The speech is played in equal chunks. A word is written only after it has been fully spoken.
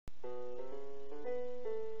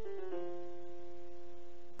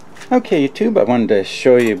Okay, YouTube, I wanted to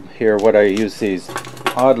show you here what I use these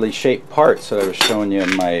oddly shaped parts that I was showing you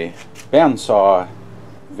in my bandsaw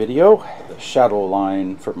video. The shadow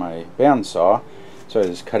line for my bandsaw. So I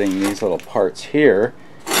was cutting these little parts here.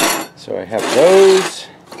 So I have those,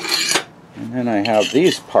 and then I have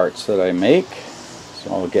these parts that I make.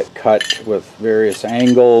 So I'll get cut with various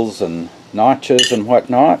angles and notches and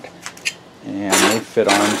whatnot. And they fit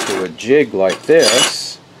onto a jig like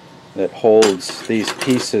this that holds these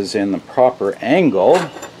pieces in the proper angle,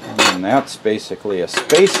 and that's basically a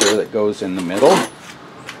spacer that goes in the middle.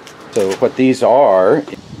 So what these are,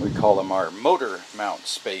 we call them our motor mount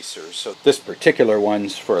spacers. So this particular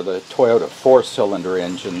one's for the Toyota 4-cylinder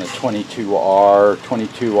engine, the 22R,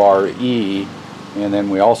 22RE, and then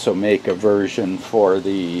we also make a version for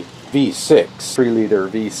the V6, 3-liter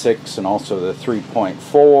V6, and also the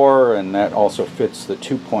 3.4, and that also fits the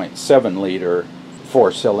 2.7-liter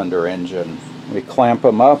 4-cylinder engine. We clamp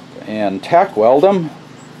them up and tack weld them,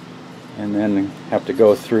 and then have to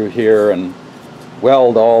go through here and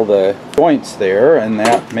weld all the joints there, and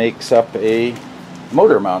that makes up a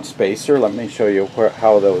motor mount spacer. Let me show you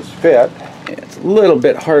how those fit. It's a little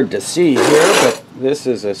bit hard to see here, but this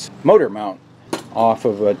is a motor mount off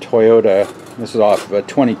of a Toyota. This is off of a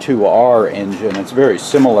 22R engine. It's very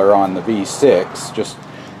similar on the V6, just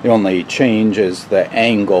the only change is the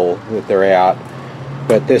angle that they're at.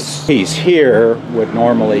 But this piece here would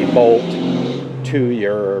normally bolt to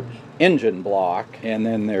your engine block, and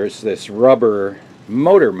then there's this rubber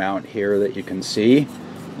motor mount here that you can see.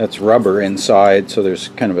 That's rubber inside, so there's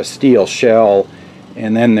kind of a steel shell,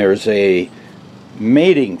 and then there's a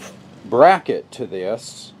mating bracket to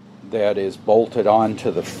this that is bolted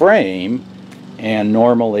onto the frame, and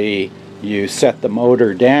normally you set the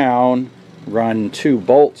motor down, run 2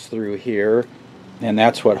 bolts through here, and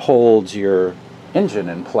that's what holds your engine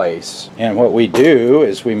in place. And what we do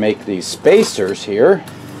is we make these spacers here.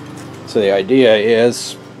 So the idea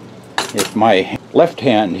is, if my left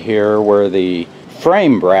hand here were the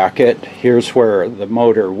frame bracket, here's where the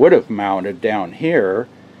motor would have mounted down here,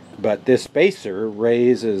 but this spacer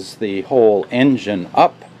raises the whole engine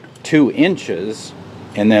up 2 inches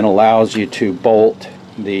and then allows you to bolt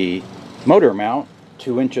the motor mount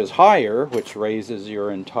 2 inches higher, which raises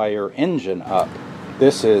your entire engine up.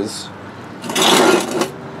 This is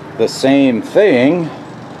the same thing,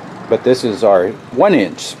 but this is our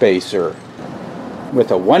 1-inch spacer.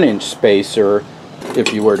 With a 1-inch spacer,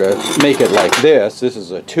 if you were to make it like this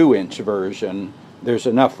is a 2-inch version. There's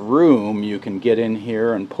enough room you can get in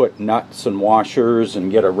here and put nuts and washers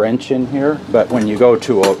and get a wrench in here. But when you go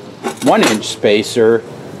to a 1-inch spacer,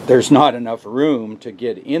 there's not enough room to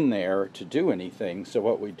get in there to do anything. So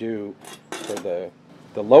what we do for the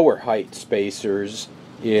lower height spacers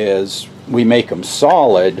is we make them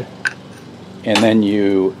solid, and then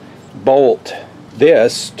you bolt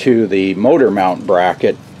this to the motor mount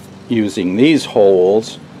bracket using these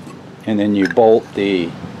holes, and then you bolt the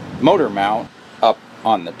motor mount up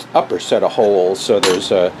on the upper set of holes. So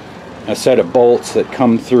there's a set of bolts that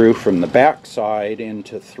come through from the back side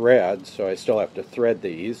into threads, so I still have to thread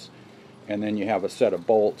these, and then you have a set of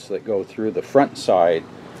bolts that go through the front side.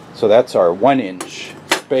 So that's our 1-inch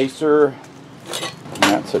spacer, and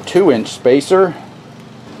that's a 2-inch spacer.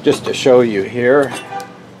 Just to show you here,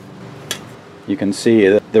 you can see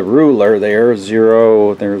the ruler there,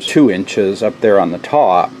 there's 2 inches up there on the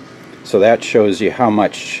top. So that shows you how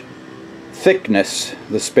much thickness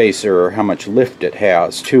the spacer, or how much lift it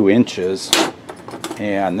has, 2 inches.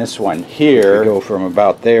 And this one here, go from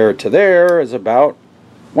about there to there, is about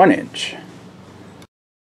 1 inch.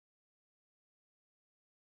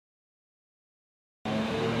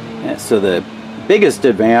 Yeah, so the biggest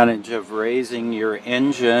advantage of raising your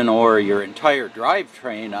engine or your entire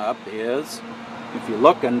drivetrain up is, if you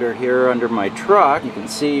look under here under my truck, you can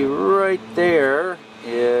see right there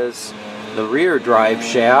is the rear drive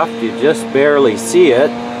shaft. You just barely see it,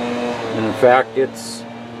 and in fact it's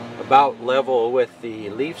about level with the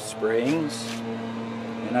leaf springs.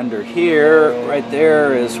 And under here, right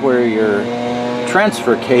there, is where your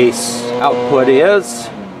transfer case output is.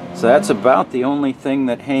 So that's about the only thing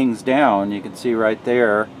that hangs down. You can see right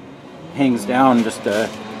there, hangs down just an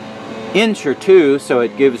inch or 2, so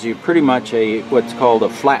it gives you pretty much what's called a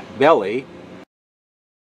flat belly.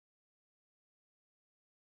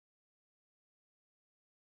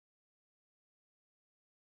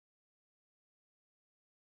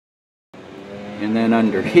 And then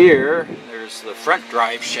under here, there's the front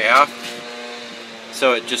drive shaft,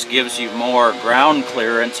 so it just gives you more ground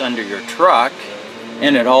clearance under your truck,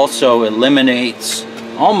 and it also eliminates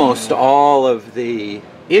almost all of the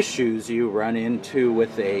issues you run into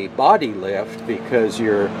with a body lift, because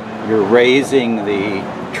you're raising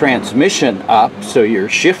the transmission up so your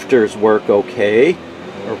shifters work okay.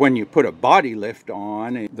 Or when you put a body lift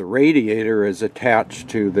on, the radiator is attached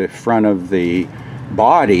to the front of the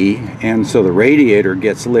body, and so the radiator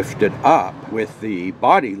gets lifted up with the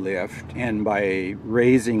body lift, and by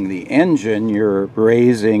raising the engine, you're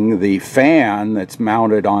raising the fan that's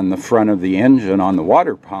mounted on the front of the engine on the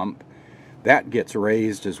water pump. That gets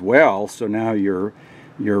raised as well, so now your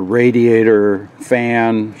radiator,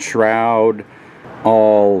 fan, shroud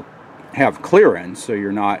all have clearance, so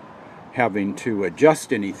you're not having to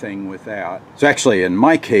adjust anything with that. So actually in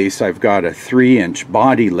my case, I've got a 3-inch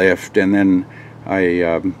body lift, and then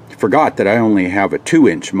I forgot that I only have a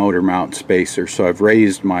 2-inch motor mount spacer, so I've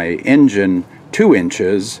raised my engine 2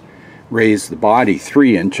 inches, raised the body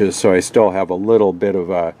 3 inches, so I still have a little bit of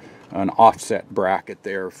an offset bracket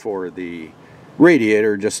there for the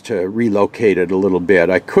radiator, just to relocate it a little bit.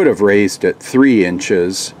 I could have raised it 3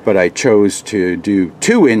 inches, but I chose to do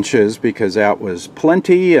 2 inches because that was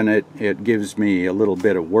plenty, and it gives me a little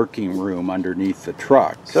bit of working room underneath the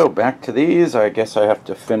truck. So back to these. I guess I have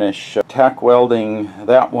to finish tack welding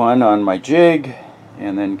that one on my jig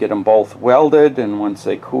and then get them both welded, and once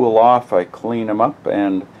they cool off I clean them up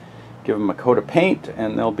and give them a coat of paint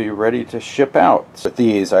and they'll be ready to ship out. With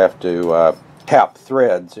these I have to tap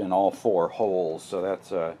threads in all 4 holes, so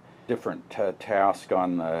that's a different task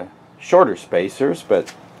on the shorter spacers,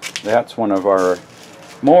 but that's one of our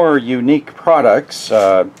more unique products.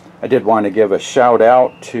 I did want to give a shout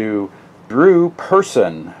out to Drew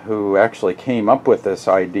Person, who actually came up with this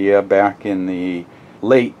idea back in the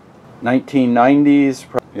late 1990s.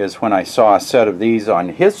 Is when I saw a set of these on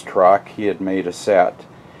his truck. He had made a set,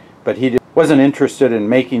 but he wasn't interested in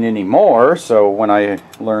making any more, so when I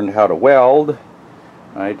learned how to weld,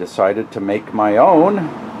 I decided to make my own,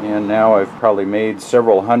 and now I've probably made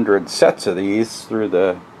several hundred sets of these through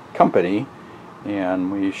the company, and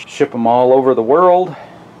we ship them all over the world.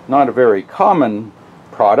 Not a very common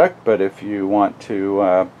product, but if you want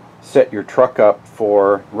to set your truck up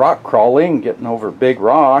for rock crawling, getting over big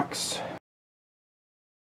rocks.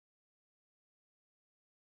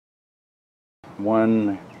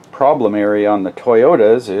 One problem area on the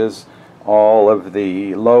Toyotas is all of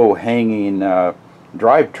the low-hanging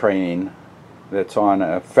drivetrain that's on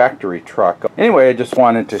a factory truck. Anyway, I just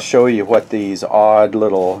wanted to show you what these odd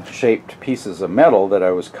little shaped pieces of metal that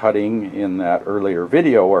I was cutting in that earlier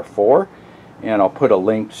video are for, and I'll put a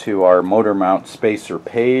link to our motor mount spacer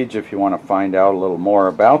page if you want to find out a little more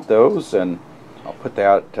about those, and I'll put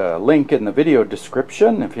that link in the video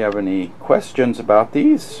description. If you have any questions about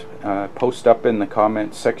these, post up in the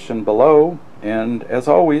comments section below. And as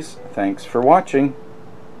always, thanks for watching.